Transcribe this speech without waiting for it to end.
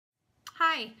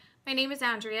Hi, my name is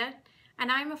Andrea,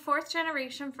 and I'm a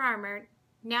fourth-generation farmer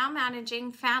now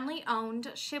managing family-owned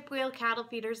Shipwheel Cattle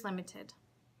Feeders Limited.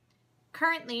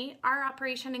 Currently, our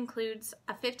operation includes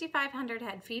a 5,500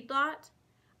 head feedlot,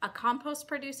 a compost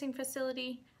producing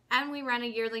facility, and we run a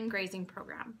yearling grazing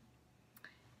program.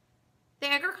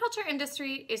 The agriculture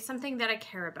industry is something that I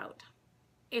care about.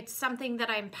 It's something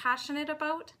that I'm passionate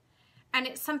about, and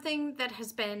it's something that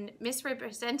has been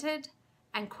misrepresented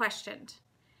and questioned.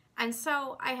 And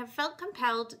so I have felt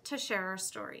compelled to share our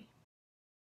story.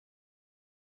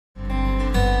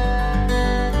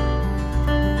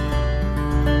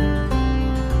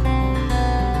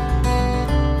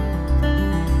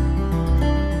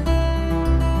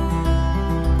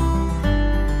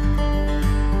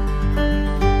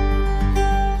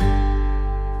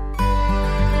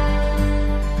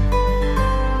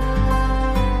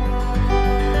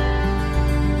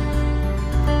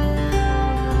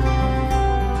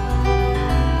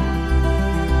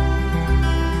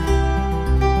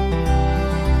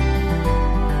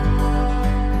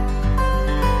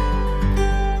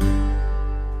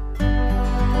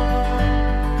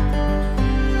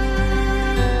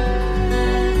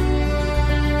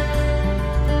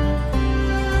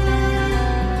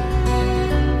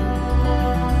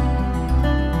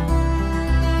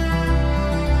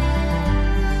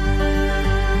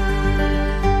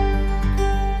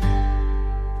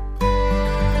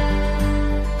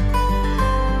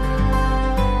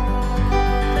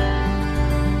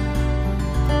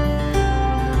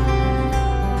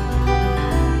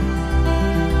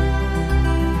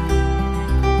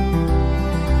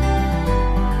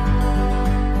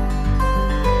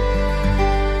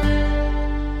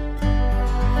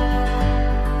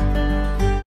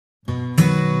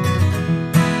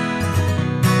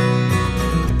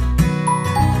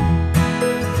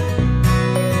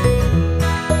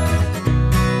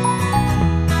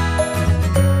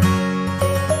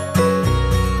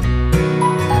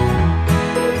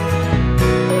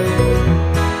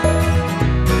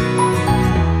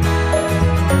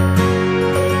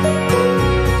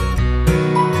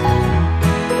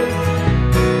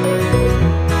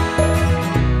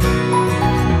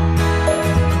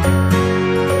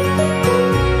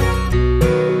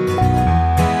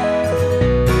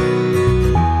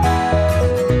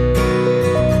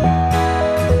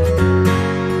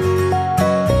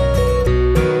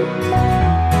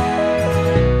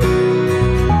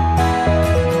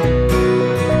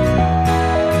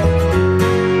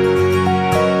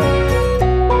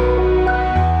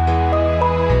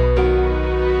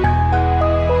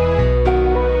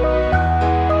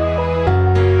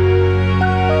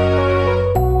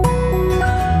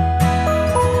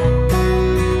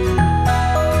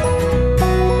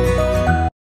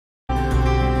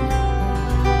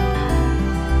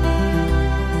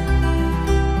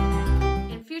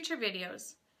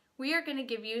 Videos, we are going to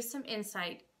give you some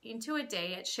insight into a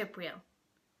day at Shipwheel.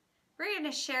 We're going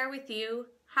to share with you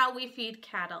how we feed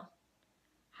cattle,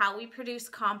 how we produce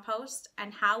compost,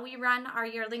 and how we run our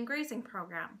yearling grazing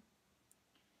program.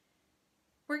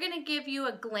 We're going to give you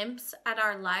a glimpse at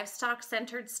our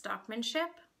livestock-centered stockmanship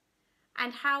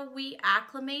and how we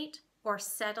acclimate or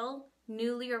settle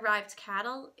newly arrived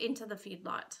cattle into the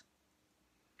feedlot.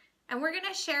 And we're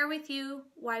going to share with you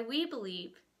why we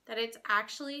believe that it's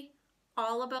actually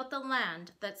all about the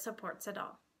land that supports it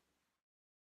all.